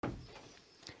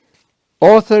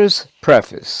Author's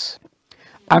Preface.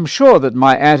 I'm sure that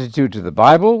my attitude to the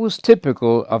Bible was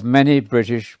typical of many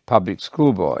British public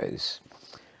school boys.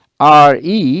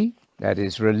 RE, that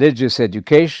is religious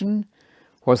education,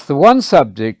 was the one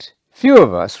subject few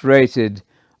of us rated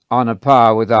on a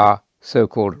par with our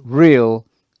so-called real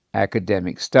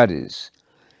academic studies.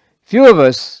 Few of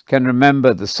us can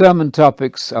remember the sermon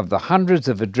topics of the hundreds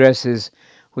of addresses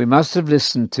we must have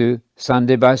listened to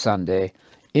Sunday by Sunday,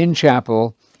 in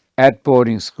chapel, at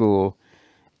boarding school,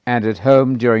 and at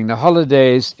home during the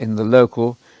holidays in the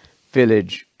local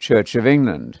village Church of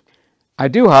England. I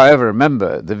do, however,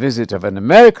 remember the visit of an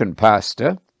American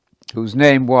pastor whose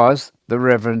name was the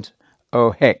Reverend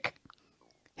O. Heck.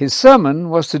 His sermon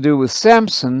was to do with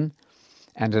Samson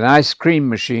and an ice cream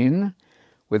machine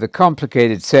with a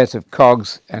complicated set of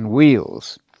cogs and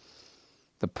wheels.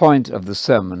 The point of the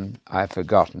sermon I've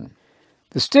forgotten.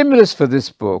 The stimulus for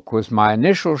this book was my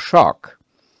initial shock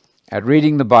at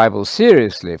reading the Bible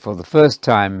seriously for the first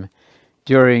time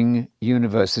during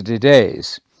university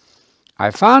days.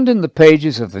 I found in the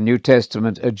pages of the New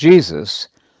Testament a Jesus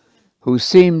who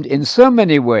seemed in so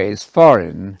many ways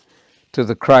foreign to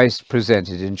the Christ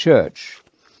presented in church.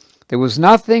 There was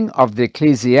nothing of the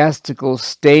ecclesiastical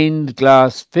stained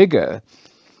glass figure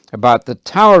about the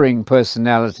towering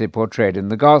personality portrayed in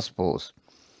the Gospels.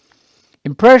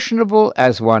 Impressionable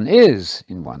as one is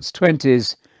in one's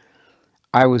 20s,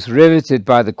 I was riveted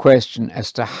by the question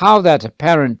as to how that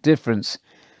apparent difference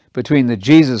between the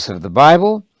Jesus of the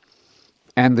Bible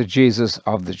and the Jesus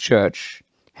of the church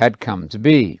had come to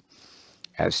be.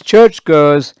 As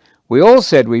churchgoers, we all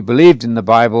said we believed in the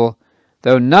Bible,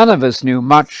 though none of us knew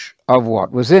much of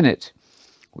what was in it.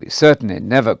 We certainly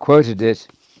never quoted it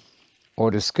or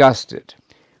discussed it.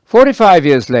 45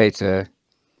 years later,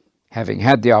 having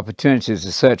had the opportunity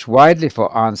to search widely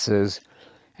for answers,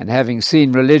 and having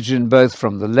seen religion both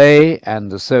from the lay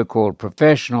and the so-called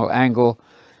professional angle,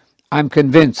 I'm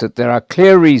convinced that there are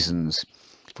clear reasons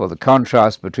for the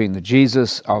contrast between the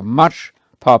Jesus of much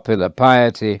popular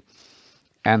piety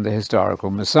and the historical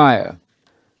Messiah.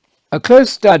 A close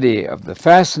study of the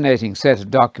fascinating set of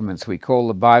documents we call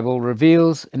the Bible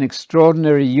reveals an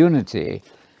extraordinary unity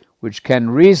which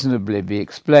can reasonably be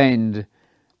explained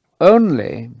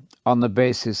only on the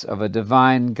basis of a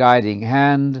divine guiding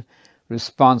hand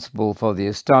responsible for the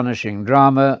astonishing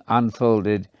drama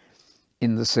unfolded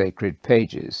in the sacred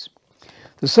pages.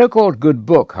 The so-called good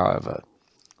book, however,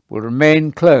 will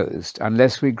remain closed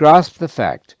unless we grasp the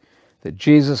fact that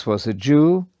Jesus was a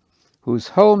Jew whose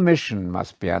whole mission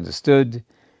must be understood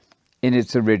in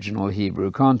its original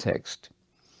Hebrew context.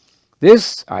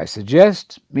 This, I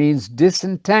suggest, means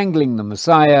disentangling the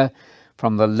Messiah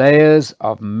from the layers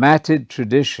of matted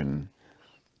tradition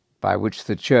by which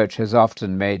the Church has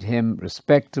often made him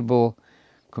respectable,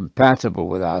 compatible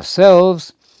with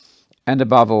ourselves, and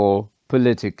above all,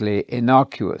 politically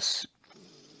innocuous.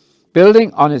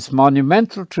 Building on its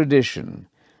monumental tradition,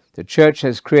 the Church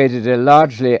has created a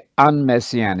largely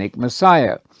unmessianic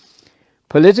Messiah.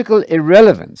 Political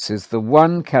irrelevance is the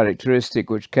one characteristic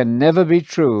which can never be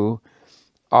true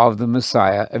of the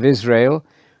Messiah of Israel,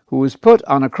 who was put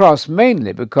on a cross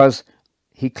mainly because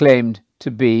he claimed to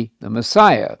be the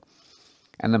Messiah,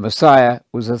 and the Messiah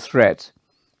was a threat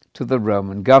to the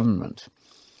Roman government.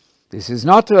 This is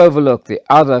not to overlook the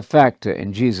other factor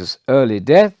in Jesus' early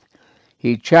death.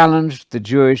 He challenged the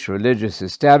Jewish religious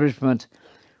establishment,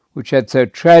 which had so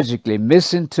tragically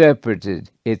misinterpreted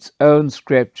its own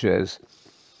scriptures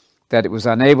that it was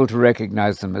unable to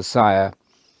recognize the Messiah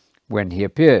when he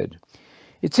appeared.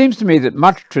 It seems to me that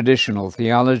much traditional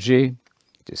theology,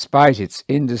 despite its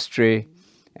industry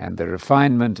and the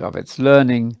refinement of its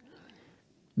learning,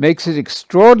 makes it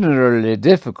extraordinarily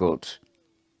difficult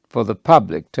for the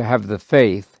public to have the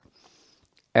faith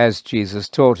as Jesus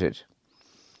taught it.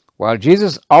 While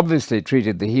Jesus obviously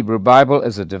treated the Hebrew Bible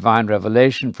as a divine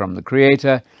revelation from the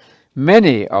Creator,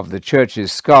 many of the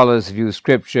Church's scholars view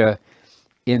Scripture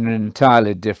in an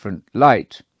entirely different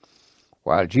light.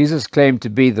 While Jesus claimed to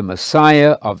be the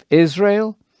Messiah of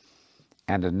Israel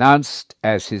and announced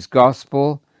as his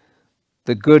gospel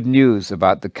the good news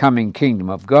about the coming kingdom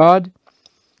of God,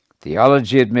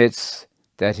 theology admits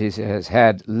that he has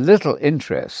had little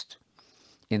interest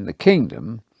in the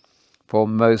kingdom for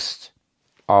most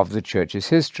of the Church's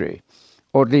history,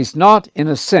 or at least not in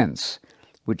a sense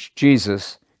which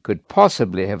Jesus could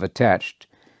possibly have attached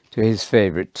to his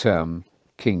favorite term,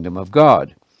 kingdom of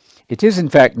God. It is, in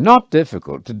fact, not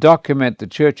difficult to document the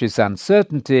Church's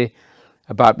uncertainty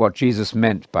about what Jesus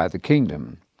meant by the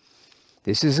kingdom.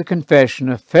 This is a confession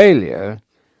of failure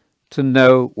to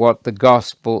know what the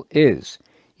gospel is.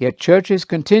 Yet churches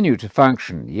continue to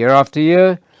function year after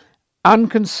year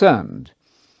unconcerned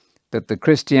that the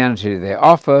Christianity they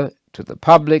offer to the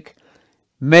public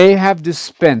may have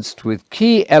dispensed with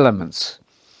key elements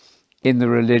in the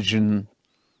religion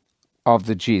of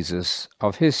the Jesus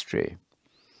of history.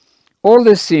 All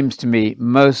this seems to me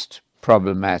most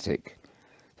problematic.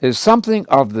 There's something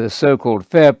of the so-called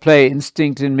fair play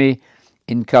instinct in me,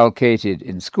 inculcated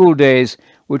in school days,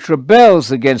 which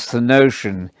rebels against the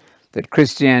notion that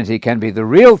Christianity can be the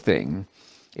real thing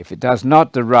if it does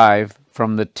not derive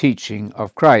from the teaching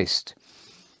of Christ.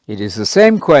 It is the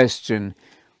same question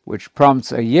which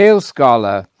prompts a Yale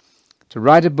scholar to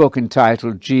write a book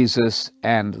entitled Jesus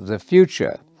and the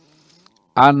Future,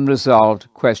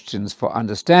 Unresolved Questions for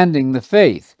Understanding the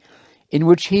Faith, in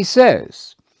which he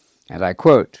says, and I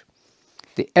quote,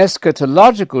 "The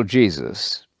eschatological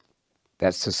Jesus,"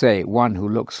 that's to say, one who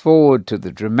looks forward to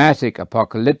the dramatic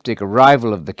apocalyptic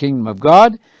arrival of the kingdom of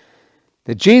God,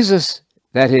 the Jesus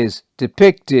that is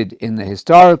depicted in the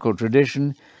historical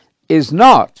tradition is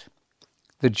not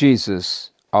the Jesus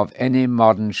of any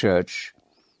modern church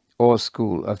or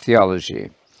school of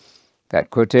theology. That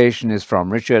quotation is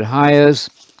from Richard Hayer's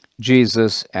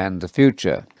Jesus and the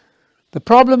Future. The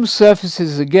problem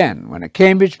surfaces again when a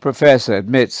Cambridge professor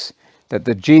admits that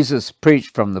the Jesus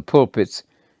preached from the pulpits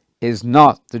is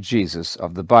not the Jesus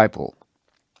of the Bible.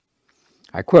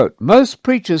 I quote, "Most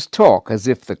preachers talk as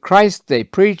if the Christ they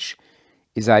preach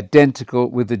is identical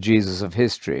with the Jesus of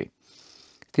history.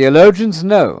 Theologians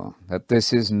know that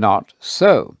this is not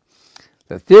so.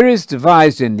 The theories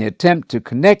devised in the attempt to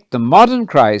connect the modern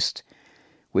Christ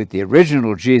with the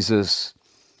original Jesus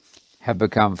have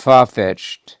become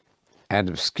far-fetched and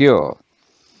obscure."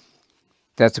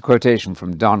 That's a quotation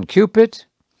from Don Cupid,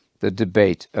 The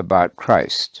Debate About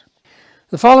Christ.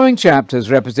 The following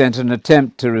chapters represent an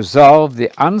attempt to resolve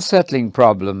the unsettling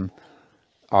problem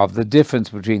of the difference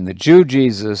between the Jew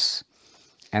Jesus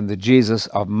and the Jesus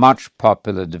of much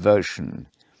popular devotion.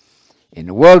 In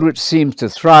a world which seems to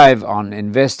thrive on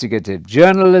investigative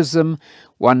journalism,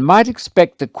 one might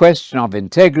expect the question of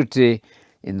integrity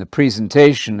in the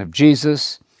presentation of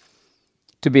Jesus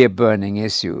to be a burning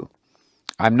issue.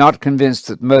 I'm not convinced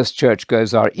that most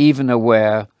churchgoers are even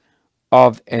aware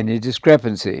of any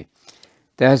discrepancy.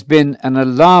 There has been an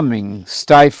alarming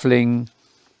stifling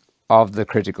of the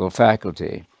critical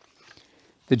faculty.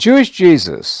 The Jewish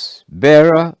Jesus,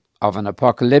 bearer of an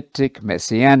apocalyptic,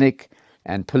 messianic,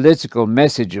 and political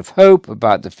message of hope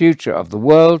about the future of the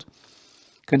world,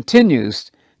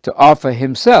 continues to offer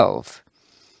himself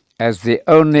as the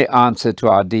only answer to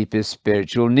our deepest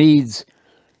spiritual needs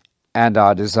and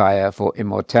our desire for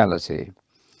immortality.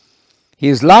 He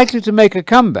is likely to make a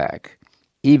comeback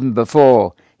even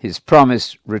before his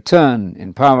promised return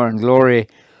in power and glory,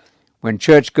 when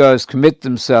churchgoers commit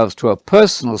themselves to a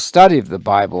personal study of the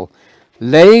Bible,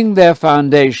 laying their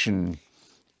foundation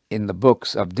in the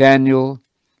books of Daniel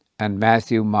and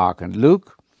Matthew, Mark, and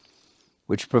Luke,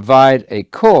 which provide a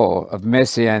core of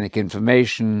messianic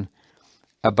information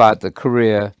about the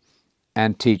career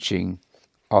and teaching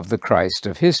of the Christ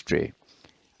of history.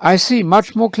 I see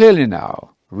much more clearly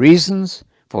now reasons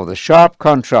for the sharp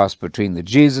contrast between the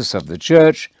Jesus of the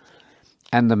church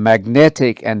and the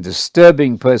magnetic and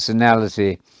disturbing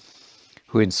personality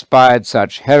who inspired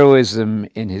such heroism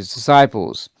in his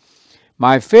disciples.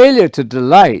 My failure to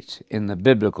delight in the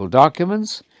biblical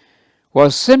documents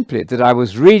was simply that I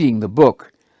was reading the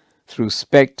book through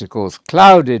spectacles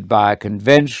clouded by a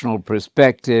conventional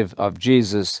perspective of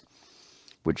Jesus,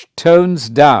 which tones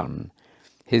down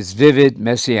his vivid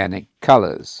messianic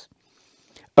colors.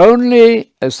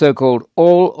 Only a so-called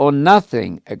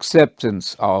all-or-nothing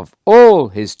acceptance of all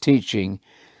his teaching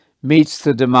meets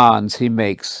the demands he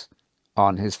makes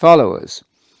on his followers.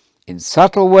 In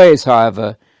subtle ways,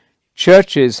 however,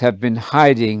 churches have been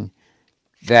hiding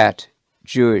that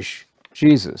Jewish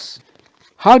Jesus.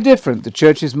 How different the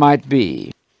churches might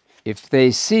be if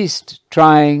they ceased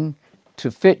trying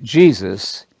to fit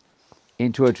Jesus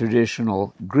into a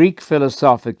traditional Greek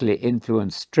philosophically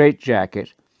influenced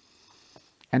straitjacket,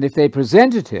 and if they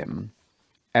presented him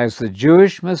as the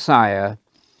Jewish Messiah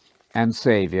and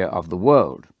Savior of the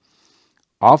world,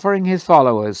 offering his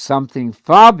followers something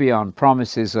far beyond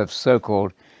promises of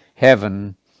so-called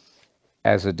heaven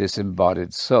as a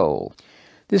disembodied soul.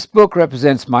 This book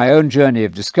represents my own journey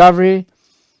of discovery.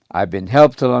 I've been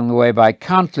helped along the way by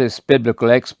countless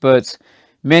biblical experts,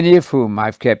 many of whom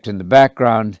I've kept in the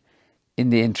background in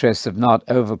the interest of not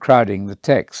overcrowding the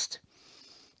text.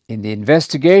 In the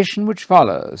investigation which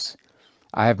follows,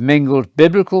 I have mingled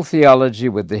biblical theology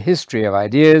with the history of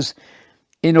ideas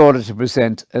in order to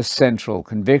present a central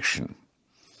conviction.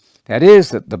 That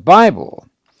is, that the Bible,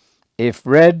 if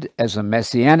read as a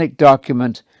messianic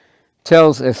document,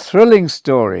 tells a thrilling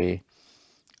story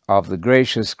of the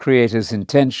gracious Creator's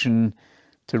intention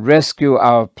to rescue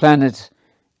our planet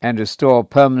and restore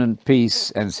permanent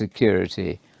peace and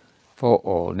security for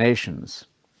all nations.